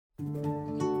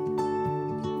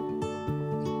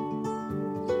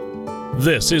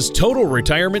This is Total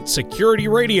Retirement Security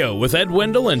Radio with Ed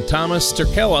Wendell and Thomas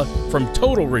Turkella from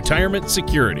Total Retirement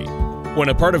Security. When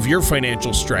a part of your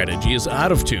financial strategy is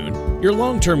out of tune, your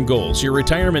long-term goals, your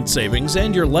retirement savings,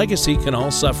 and your legacy can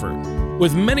all suffer.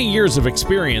 With many years of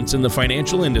experience in the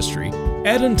financial industry,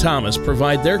 Ed and Thomas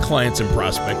provide their clients and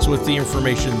prospects with the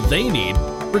information they need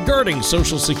regarding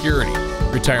Social Security,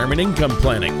 retirement income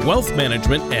planning, wealth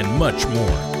management, and much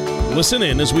more. Listen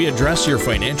in as we address your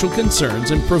financial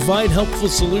concerns and provide helpful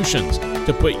solutions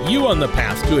to put you on the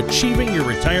path to achieving your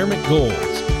retirement goals.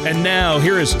 And now,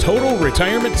 here is Total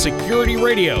Retirement Security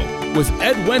Radio with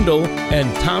Ed Wendell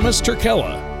and Thomas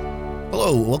Turkella.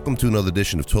 Hello, welcome to another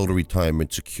edition of Total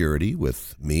Retirement Security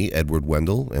with me, Edward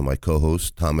Wendell, and my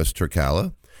co-host, Thomas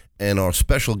Turkella, and our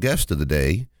special guest of the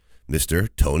day, Mr.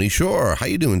 Tony Shore. How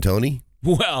you doing, Tony?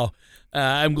 Well,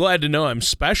 I'm glad to know I'm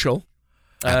special.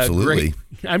 Absolutely. Great.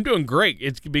 I'm doing great.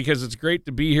 It's because it's great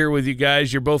to be here with you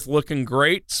guys. You're both looking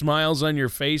great. Smiles on your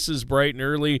faces bright and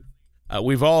early.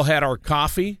 We've all had our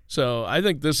coffee, so I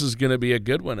think this is going to be a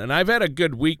good one. And I've had a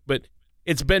good week, but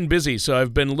it's been busy, so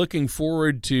I've been looking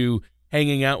forward to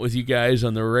hanging out with you guys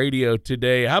on the radio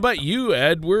today. How about you,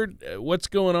 Edward? What's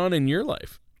going on in your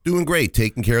life? Doing great.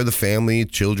 Taking care of the family,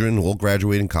 children, all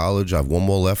graduating college. I have one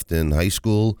more left in high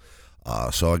school.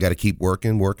 So I got to keep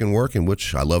working,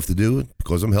 which I love to do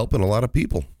because I'm helping a lot of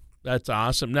people. That's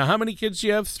awesome. Now, how many kids do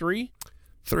you have? Three?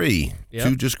 Three. Yep.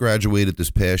 Two just graduated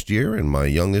this past year, and my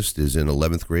youngest is in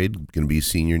 11th grade, going to be a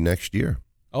senior next year.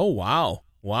 Oh, wow.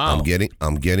 Wow.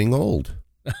 I'm getting old.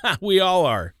 We all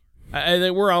are. I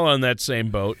think we're all on that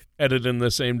same boat, headed in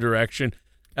the same direction.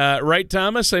 Right,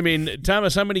 Thomas? I mean,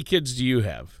 Thomas, how many kids do you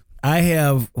have? I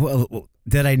have, well,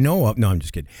 that I know of. No, I'm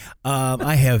just kidding.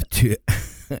 I have two.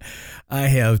 I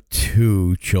have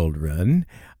two children.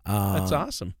 That's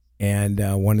awesome. And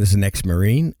one is an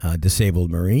ex-Marine,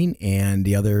 disabled Marine, and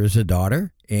the other is a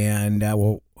daughter, and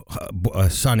a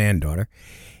son and daughter.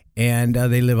 And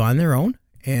they live on their own,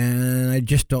 and I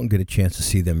just don't get a chance to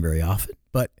see them very often.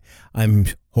 But I'm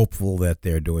hopeful that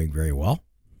they're doing very well.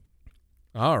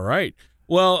 All right.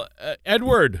 Well,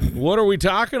 Edward, what are we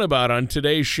talking about on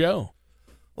today's show?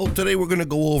 Well, today we're going to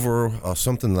go over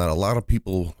something that a lot of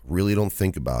people really don't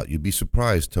think about. You'd be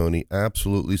surprised, Tony,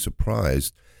 absolutely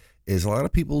surprised, is a lot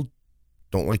of people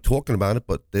don't like talking about it,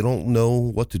 but they don't know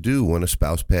what to do when a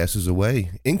spouse passes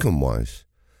away, income-wise.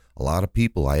 A lot of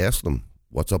people, I ask them,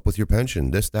 what's up with your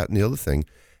pension, this, that, and the other thing,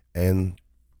 and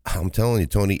I'm telling you,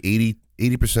 Tony,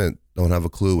 80% don't have a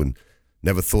clue and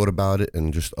never thought about it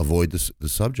and just avoid the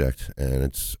subject, and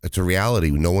it's a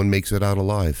reality. No one makes it out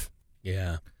alive.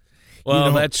 Yeah.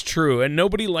 Well, that's true, and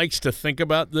nobody likes to think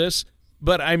about this,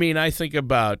 but, I mean, I think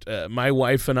about my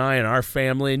wife and I and our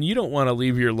family, and you don't want to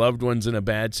leave your loved ones in a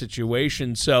bad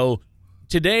situation. So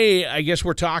today, I guess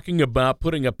we're talking about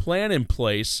putting a plan in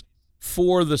place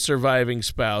for the surviving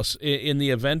spouse. In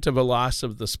the event of a loss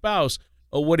of the spouse,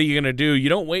 what are you going to do? You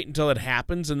don't wait until it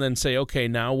happens and then say, okay,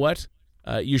 now what?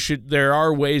 There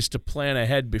are ways to plan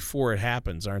ahead before it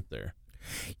happens, aren't there?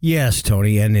 Yes,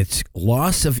 Tony, and it's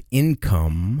loss of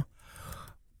income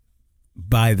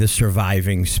by the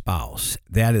surviving spouse.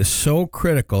 That is so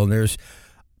critical, and there's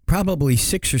probably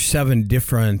 6 or 7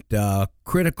 different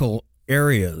critical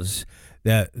areas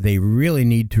that they really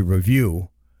need to review,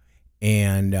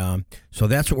 and so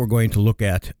that's what we're going to look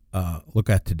at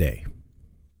today.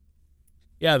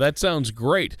 Yeah, that sounds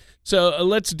great. So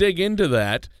let's dig into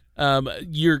that.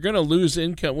 You're going to lose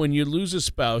income. When you lose a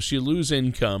spouse, you lose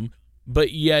income,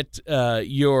 but yet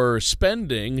your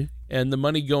spending and the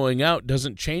money going out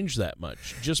doesn't change that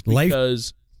much. Just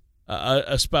because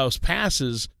a spouse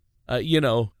passes, a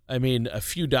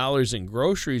few dollars in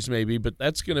groceries maybe, but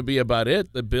that's going to be about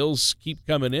it. The bills keep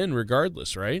coming in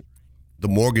regardless, right? The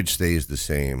mortgage stays the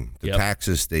same. The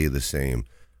taxes stay the same.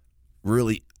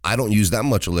 Really, I don't use that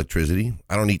much electricity.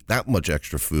 I don't eat that much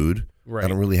extra food. Right. I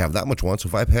don't really have that much want. So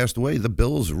if I passed away, the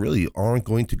bills really aren't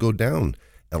going to go down.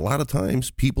 And a lot of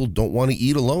times people don't want to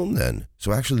eat alone then.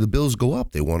 So actually the bills go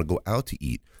up. They want to go out to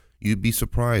eat. You'd be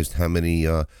surprised how many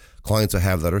clients I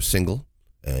have that are single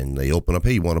and they open up,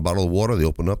 hey, you want a bottle of water? They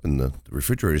open up and the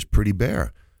refrigerator is pretty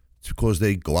bare. It's because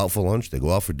they go out for lunch, they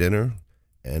go out for dinner,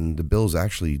 and the bills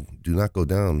actually do not go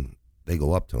down. They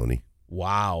go up, Tony.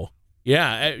 Wow.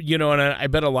 Yeah, and I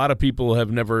bet a lot of people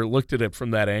have never looked at it from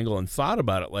that angle and thought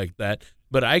about it like that.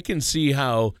 But I can see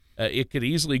how it could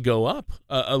easily go up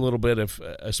a little bit if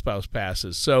a spouse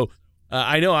passes. So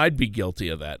I know I'd be guilty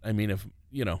of that. I mean,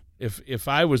 if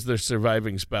I was the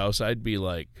surviving spouse, I'd be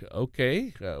like,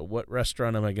 okay, what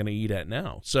restaurant am I going to eat at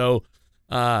now? So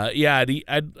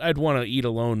I'd want to eat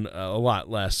alone a lot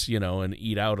less, and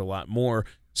eat out a lot more.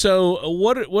 So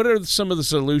what are some of the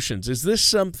solutions? Is this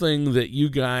something that you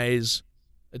guys,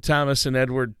 Thomas and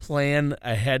Edward, plan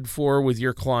ahead for with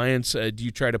your clients? Do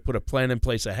you try to put a plan in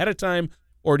place ahead of time,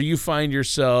 or do you find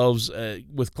yourselves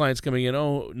with clients coming in,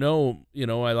 oh, no,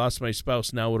 I lost my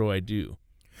spouse, now what do I do?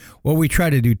 What we try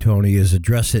to do, Tony, is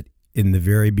address it in the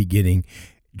very beginning,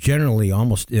 generally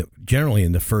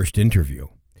in the first interview.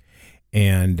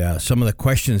 And some of the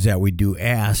questions that we do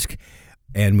ask,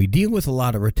 and we deal with a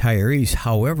lot of retirees.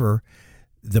 However,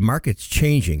 the market's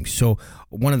changing. So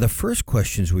one of the first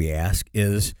questions we ask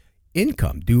is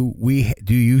income. Are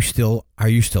you still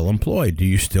employed? Do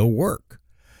you still work?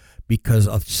 Because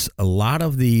a lot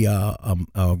of the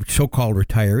so-called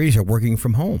retirees are working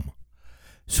from home.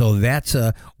 So that's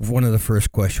one of the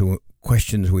first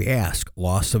questions we ask,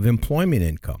 loss of employment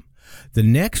income. The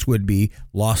next would be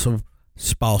loss of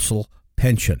spousal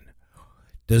pension.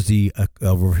 Does the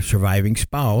surviving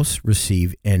spouse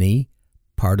receive any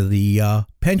part of the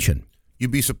pension?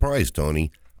 You'd be surprised,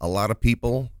 Tony. A lot of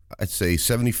people, I'd say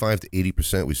 75 to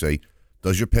 80%, we say,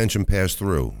 does your pension pass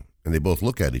through? And they both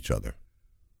look at each other.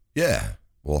 Yeah.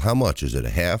 Well, how much? Is it a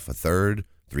half, a third,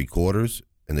 3/4?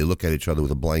 And they look at each other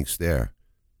with a blank stare.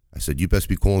 I said, you best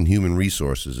be calling human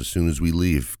resources as soon as we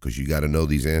leave, because you got to know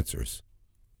these answers.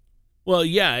 Well,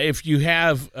 yeah, if you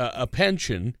have a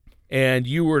pension and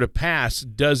you were to pass,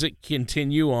 does it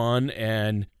continue on,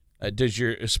 and does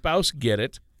your spouse get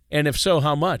it? And if so,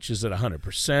 how much? Is it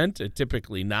 100%?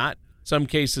 Typically not. Some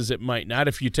cases it might not.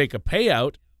 If you take a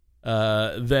payout,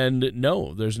 then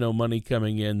no, there's no money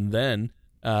coming in then.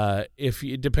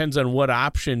 It depends on what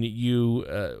option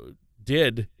you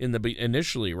did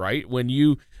initially, right?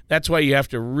 That's why you have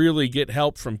to really get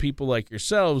help from people like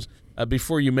yourselves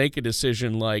before you make a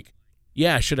decision like,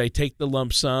 yeah, should I take the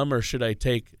lump sum or should I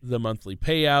take the monthly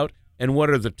payout? And what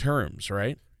are the terms,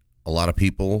 right? A lot of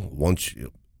people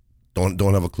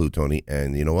don't have a clue, Tony.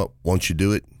 And you know what? Once you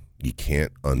do it, you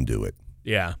can't undo it.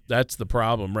 Yeah, that's the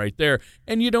problem right there.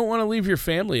 And you don't want to leave your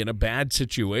family in a bad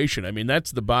situation. I mean,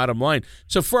 that's the bottom line.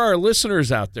 So for our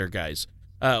listeners out there, guys,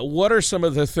 what are some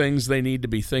of the things they need to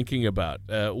be thinking about?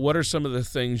 What are some of the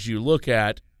things you look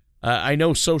at? I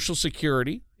know Social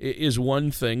Security is one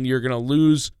thing. You're going to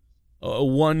lose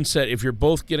one set if you're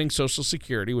both getting Social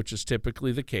Security, which is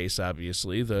typically the case.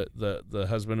 Obviously, the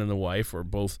husband and the wife or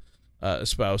both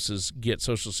spouses get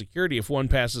Social Security. If one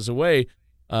passes away,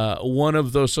 one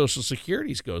of those Social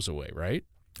Securities goes away, right?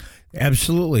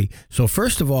 Absolutely. So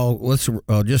first of all, let's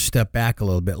just step back a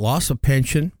little bit. Loss of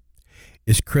pension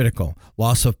is critical.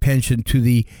 Loss of pension to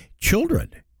the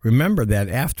children. Remember that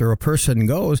after a person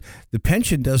goes, the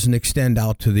pension doesn't extend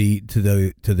out to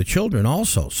the children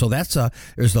also. So there's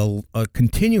a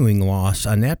continuing loss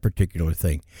on that particular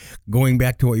thing. Going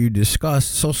back to what you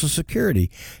discussed, Social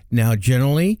Security. Now,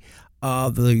 generally,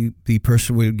 the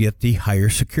person would get the higher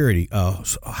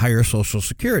Social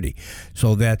Security,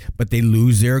 but they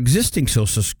lose their existing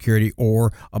Social Security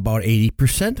or about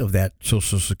 80% of that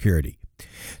Social Security.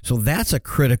 So that's a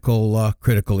critical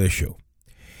issue.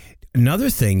 Another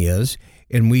thing is,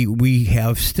 and we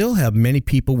still have many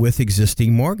people with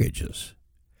existing mortgages.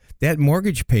 That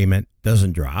mortgage payment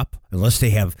doesn't drop unless they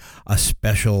have a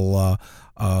special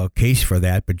case for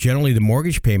that. But generally, the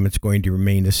mortgage payment's going to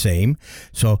remain the same.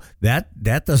 So that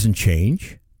doesn't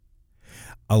change.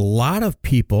 A lot of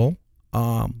people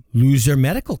lose their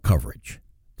medical coverage.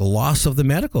 The loss of the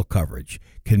medical coverage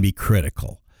can be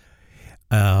critical.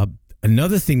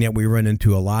 Another thing that we run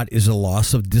into a lot is a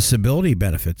loss of disability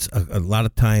benefits. A lot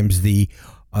of times the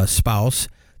spouse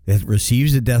that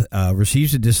receives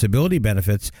the disability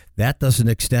benefits, that doesn't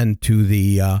extend to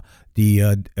the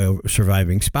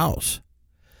surviving spouse.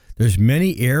 There's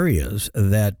many areas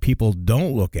that people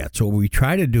don't look at. So what we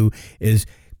try to do is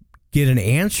get an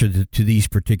answer to these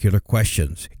particular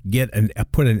questions.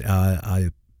 Put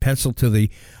a pencil to the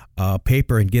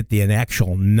paper and get an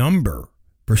actual number,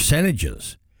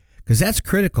 percentages. Because that's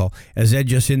critical. As Ed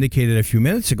just indicated a few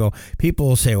minutes ago, people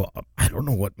will say, well, I don't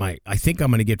know I think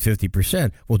I'm going to get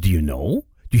 50%. Well, do you know?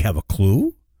 Do you have a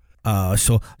clue?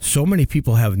 So many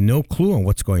people have no clue on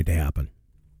what's going to happen.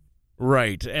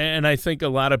 Right. And I think a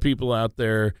lot of people out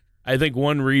there, I think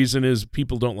one reason is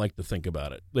people don't like to think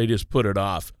about it. They just put it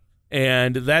off.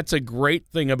 And that's a great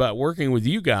thing about working with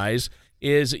you guys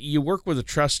is you work with a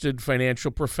trusted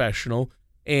financial professional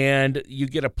and you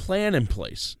get a plan in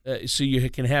place so you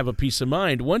can have a peace of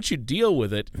mind. Once you deal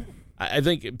with it, I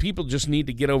think people just need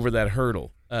to get over that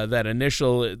hurdle, that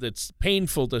initial, it's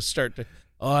painful to start to,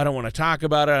 I don't want to talk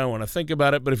about it, I don't want to think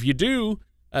about it. But if you do,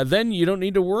 then you don't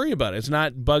need to worry about it. It's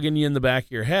not bugging you in the back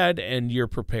of your head, and you're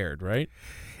prepared, right?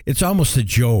 It's almost a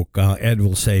joke. Ed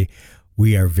will say,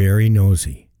 "We are very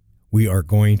nosy. We are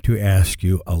going to ask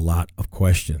you a lot of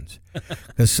questions."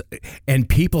 And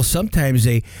people sometimes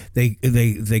they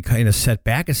kind of set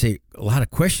back and say, "A lot of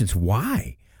questions.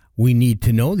 Why?" We need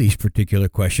to know these particular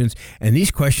questions, and these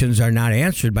questions are not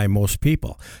answered by most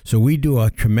people. So we do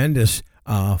a tremendous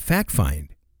fact find.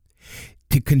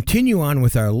 To continue on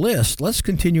with our list, let's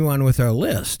continue on with our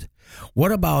list.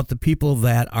 What about the people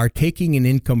that are taking an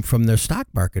income from their stock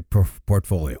market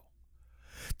portfolio?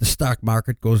 The stock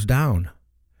market goes down.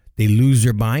 They lose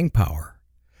their buying power.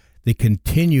 They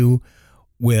continue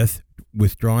with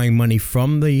withdrawing money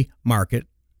from the market,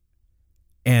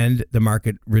 and the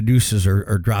market reduces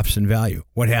or drops in value.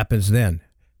 What happens then?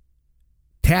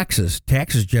 Taxes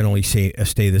generally stay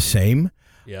the same.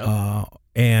 Yeah.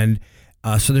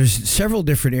 So there's several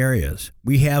different areas.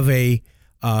 We have a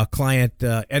client,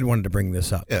 Ed wanted to bring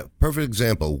this up. Yeah, perfect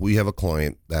example. We have a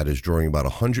client that is drawing about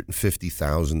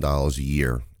 $150,000 a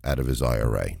year out of his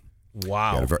IRA.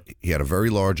 Wow. He had a very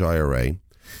large IRA,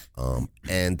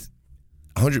 and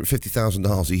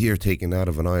 $150,000 a year taken out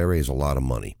of an IRA is a lot of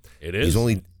money. It is.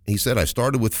 He said, I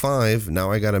started with $5 million,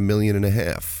 now I got $1.5 million.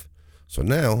 So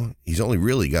now he's only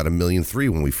really got $1.3 million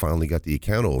when we finally got the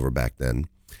account over back then.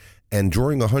 And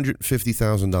drawing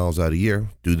 $150,000 out a year,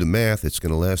 do the math, it's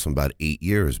going to last him about 8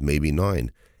 years, maybe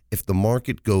 9. If the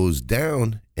market goes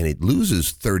down and it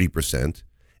loses 30%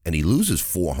 and he loses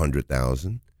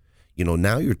 $400,000,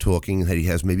 now you're talking that he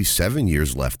has maybe 7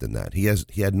 years left in that. He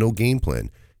had no game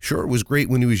plan. Sure, it was great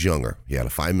when he was younger. He had a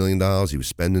 $5 million. He was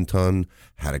spending a ton,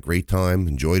 had a great time,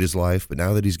 enjoyed his life. But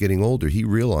now that he's getting older, he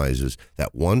realizes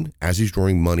that, one, as he's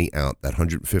drawing money out, that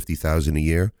 $150,000 a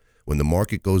year, when the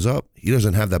market goes up, he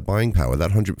doesn't have that buying power. That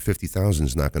 $150,000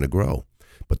 is not going to grow.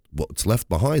 But what's left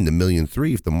behind, the $1.3 million,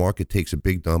 if the market takes a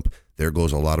big dump, there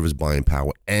goes a lot of his buying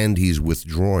power, and he's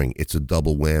withdrawing. It's a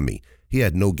double whammy. He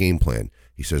had no game plan.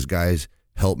 He says, guys,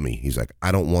 help me. He's like,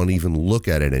 I don't want to even look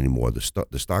at it anymore.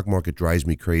 The stock market drives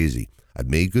me crazy. I've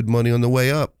made good money on the way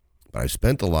up, but I've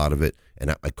spent a lot of it, and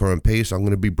at my current pace, I'm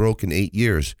going to be broke in 8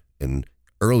 years and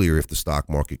earlier if the stock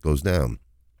market goes down.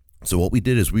 So what we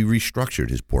did is we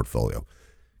restructured his portfolio,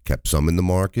 kept some in the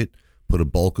market, put a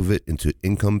bulk of it into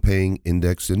income-paying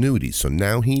index annuities. So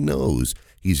now he knows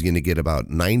he's going to get about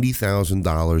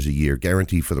 $90,000 a year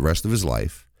guaranteed for the rest of his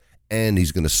life, and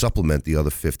he's going to supplement the other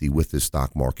 $50,000 with his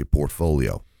stock market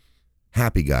portfolio.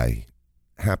 Happy guy.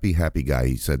 Happy guy.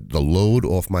 He said, the load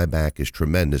off my back is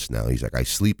tremendous now. He's like, I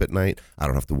sleep at night. I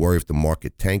don't have to worry if the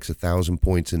market tanks 1,000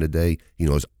 points in a day. He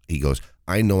goes,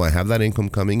 I know I have that income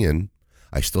coming in.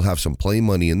 I still have some play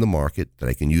money in the market that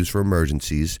I can use for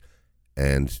emergencies.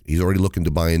 And he's already looking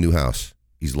to buy a new house.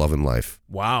 He's loving life.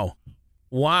 Wow.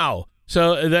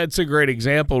 So that's a great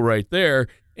example right there.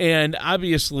 And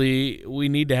obviously, we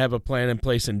need to have a plan in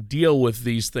place and deal with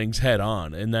these things head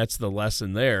on. And that's the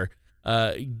lesson there.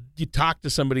 You talk to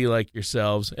somebody like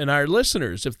yourselves and our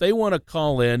listeners. If they want to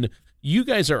call in, you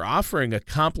guys are offering a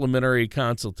complimentary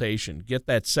consultation. Get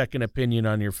that second opinion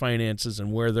on your finances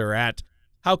and where they're at.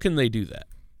 How can they do that?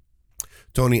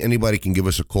 Tony, anybody can give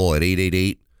us a call at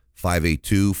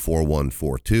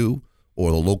 888-582-4142 or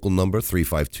the local number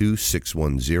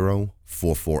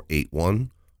 352-610-4481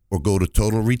 or go to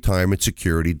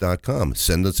totalretirementsecurity.com.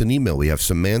 Send us an email. We have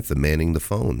Samantha womaning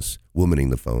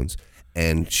the phones,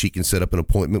 and she can set up an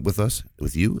appointment with us,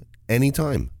 with you,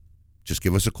 anytime. Just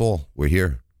give us a call. We're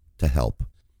here to help.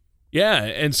 Yeah,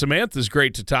 and Samantha's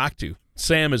great to talk to.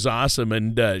 Sam is awesome,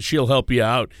 and she'll help you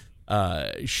out.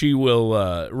 She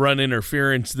will run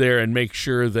interference there and make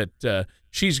sure that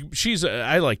she's.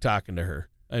 I like talking to her.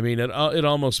 I mean, it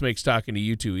almost makes talking to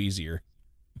you two easier.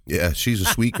 Yeah, she's a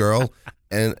sweet girl,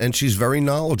 and she's very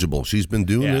knowledgeable. She's been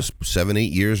doing this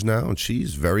 7-8 years now, and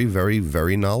she's very, very,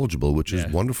 very knowledgeable, which is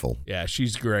wonderful. Yeah,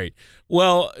 she's great.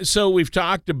 Well, so we've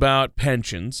talked about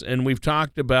pensions, and we've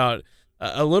talked about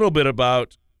a little bit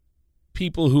about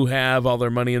people who have all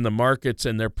their money in the markets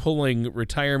and they're pulling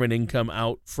retirement income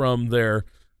out from their,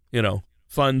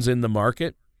 funds in the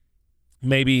market,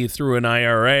 maybe through an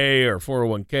IRA or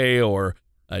 401k or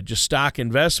just stock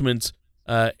investments,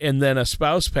 and then a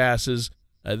spouse passes,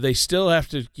 they still have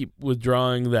to keep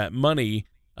withdrawing that money,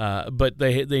 but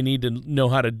they need to know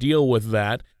how to deal with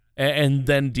that and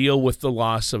then deal with the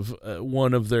loss of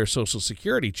one of their Social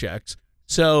Security checks.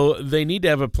 So they need to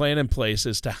have a plan in place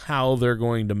as to how they're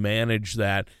going to manage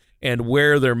that and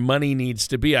where their money needs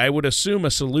to be. I would assume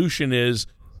a solution is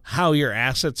how your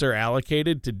assets are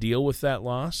allocated to deal with that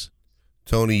loss.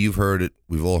 Tony, you've heard it.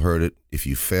 We've all heard it. If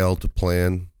you fail to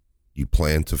plan, you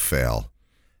plan to fail.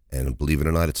 And believe it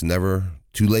or not, it's never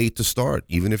too late to start.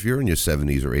 Even if you're in your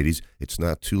 70s or 80s, it's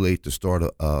not too late to start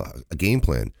a game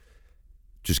plan.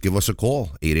 Just give us a call,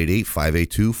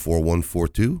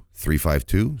 888-582-4142,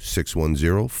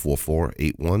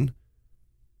 352-610-4481,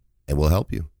 and we'll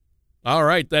help you. All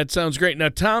right, that sounds great. Now,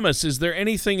 Thomas, is there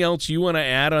anything else you want to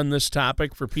add on this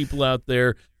topic for people out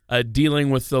there dealing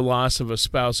with the loss of a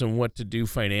spouse and what to do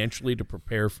financially to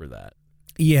prepare for that?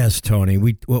 Yes, Tony.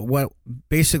 What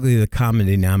basically the common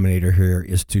denominator here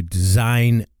is to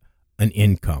design an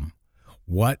income.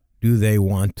 What do they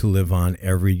want to live on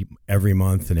every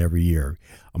month and every year?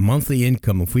 A monthly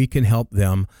income, if we can help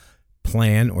them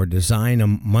plan or design a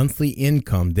monthly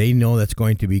income, they know that's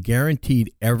going to be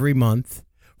guaranteed every month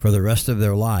for the rest of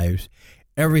their lives.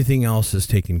 Everything else is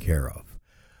taken care of.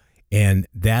 And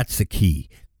that's the key.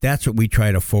 That's what we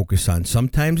try to focus on.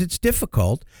 Sometimes it's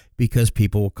difficult because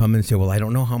people will come and say, well, I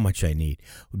don't know how much I need.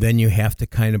 Then you have to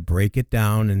kind of break it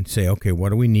down and say, okay, what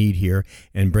do we need here?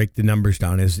 And break the numbers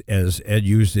down as Ed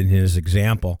used in his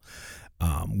example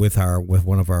with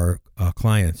one of our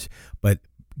clients. But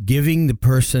giving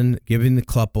the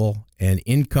couple an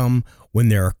income when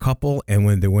they're a couple and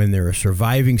when they're a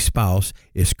surviving spouse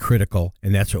is critical.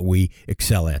 And that's what we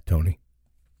excel at, Tony.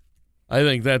 I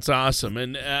think that's awesome,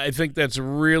 and I think that's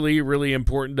really, really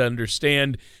important to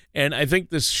understand, and I think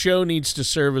this show needs to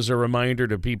serve as a reminder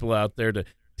to people out there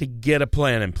to get a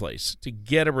plan in place, to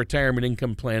get a retirement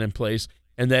income plan in place,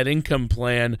 and that income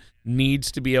plan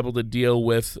needs to be able to deal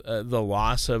with the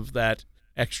loss of that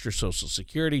extra Social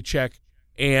Security check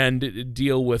and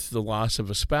deal with the loss of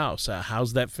a spouse.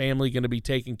 How's that family going to be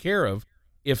taken care of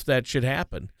if that should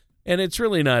happen? And it's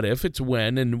really not if, it's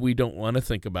when, and we don't want to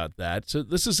think about that. So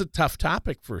this is a tough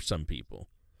topic for some people.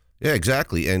 Yeah,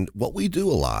 exactly. And what we do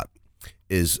a lot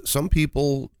is some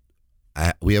people,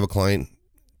 we have a client,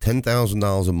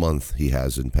 $10,000 a month he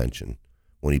has in pension.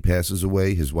 When he passes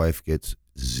away, his wife gets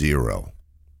zero,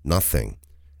 nothing.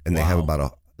 And Wow.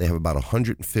 They have about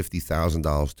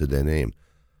 $150,000 to their name.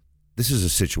 This is a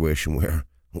situation where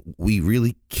we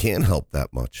really can't help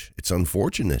that much. It's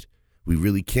unfortunate. We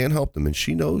really can't help them, and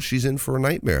she knows she's in for a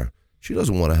nightmare. She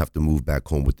doesn't want to have to move back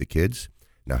home with the kids.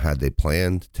 Now, had they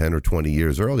planned 10 or 20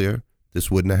 years earlier,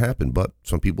 this wouldn't have happened, but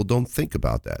some people don't think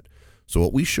about that. So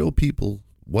what we show people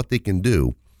what they can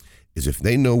do is if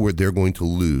they know where they're going to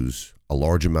lose a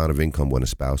large amount of income when a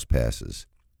spouse passes,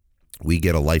 we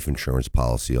get a life insurance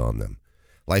policy on them.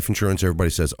 Life insurance,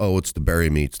 everybody says, oh, it's to bury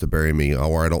me,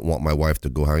 or I don't want my wife to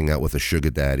go hang out with a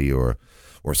sugar daddy or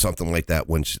something like that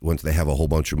once they have a whole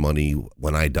bunch of money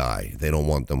when I die. They don't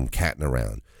want them catting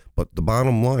around. But the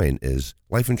bottom line is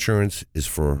life insurance is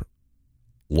for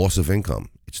loss of income.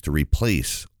 It's to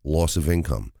replace loss of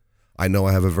income. I know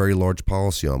I have a very large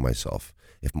policy on myself.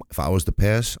 If I was to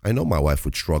pass, I know my wife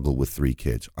would struggle with 3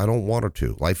 kids. I don't want her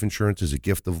to. Life insurance is a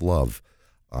gift of love.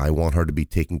 I want her to be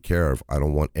taken care of. I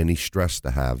don't want any stress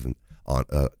to have. I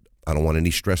don't want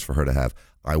any stress for her to have.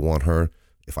 I want her,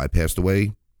 if I passed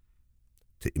away,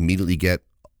 to immediately get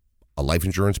a life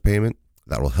insurance payment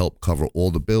that will help cover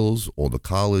all the bills, all the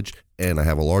college, and I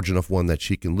have a large enough one that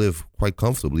she can live quite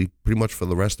comfortably pretty much for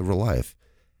the rest of her life.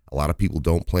 A lot of people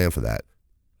don't plan for that.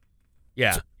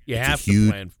 Yeah, you have to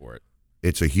plan for it.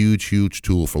 It's a huge, huge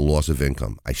tool for loss of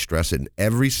income. I stress it in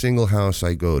every single house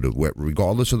I go to,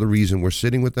 regardless of the reason we're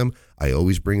sitting with them, I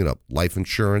always bring it up. Life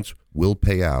insurance will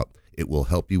pay out. It will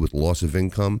help you with loss of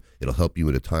income. It'll help you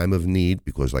in a time of need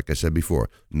because, like I said before,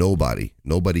 nobody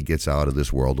gets out of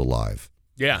this world alive.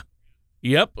 Yeah.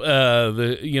 Yep.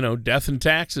 Death and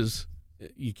taxes,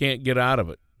 you can't get out of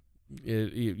it.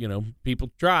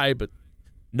 People try, but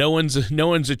no one's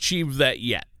achieved that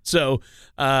yet. So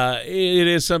it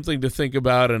is something to think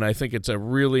about, and I think it's a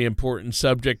really important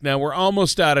subject. Now, we're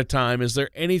almost out of time. Is there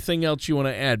anything else you want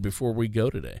to add before we go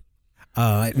today?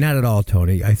 Not at all,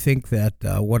 Tony. I think that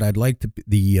what I'd like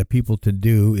the people to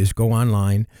do is go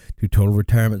online to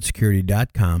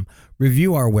totalretirementsecurity.com,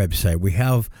 review our website. We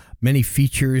have many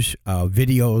features,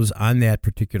 videos on that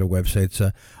particular website. It's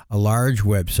a large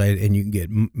website, and you can get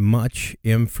much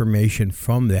information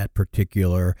from that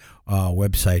particular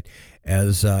website.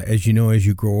 As you know, as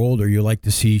you grow older, you like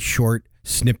to see short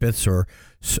snippets or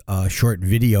short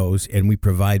videos, and we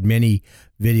provide many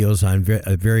videos on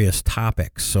various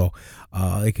topics. So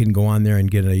they can go on there and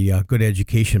get a good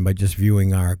education by just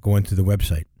going to the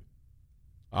website.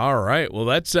 All right. Well,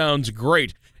 that sounds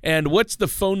great. And what's the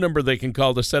phone number they can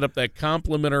call to set up that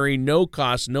complimentary, no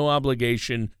cost, no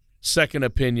obligation, second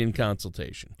opinion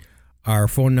consultation? Our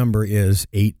phone number is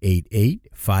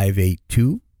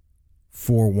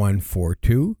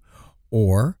 888-582-4142,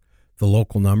 or the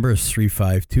local number is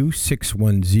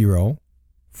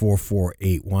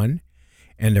 352-610-4481,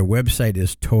 and their website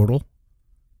is totalretirementsecurity.com.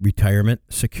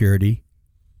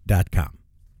 TotalRetirementSecurity.com.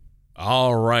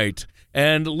 All right.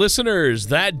 And listeners,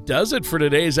 that does it for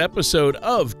today's episode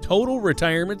of Total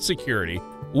Retirement Security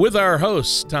with our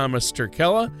hosts, Thomas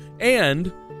Turkella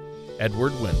and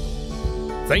Edward Wendell.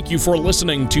 Thank you for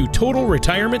listening to Total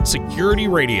Retirement Security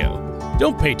Radio.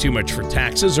 Don't pay too much for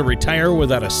taxes or retire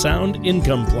without a sound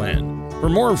income plan. For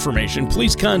more information,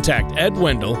 please contact Ed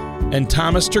Wendell and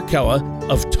Thomas Turkella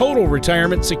of Total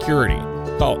Retirement Security.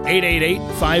 Call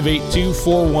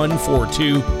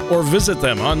 888-582-4142 or visit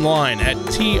them online at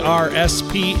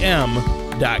trspm.com.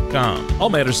 All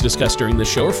matters discussed during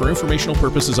this show are for informational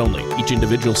purposes only. Each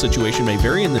individual situation may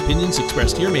vary, and the opinions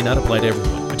expressed here may not apply to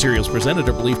everyone. Materials presented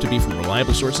are believed to be from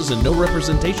reliable sources, and no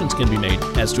representations can be made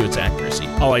as to its accuracy.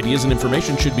 All ideas and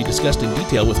information should be discussed in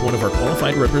detail with one of our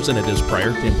qualified representatives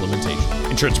prior to implementation.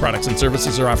 Insurance products and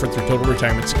services are offered through Total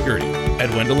Retirement Security.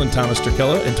 Ed Wendell and Thomas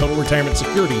Turkella and Total Retirement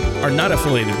Security are not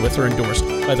affiliated with or endorsed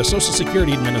by the Social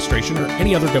Security Administration or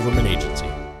any other government agency.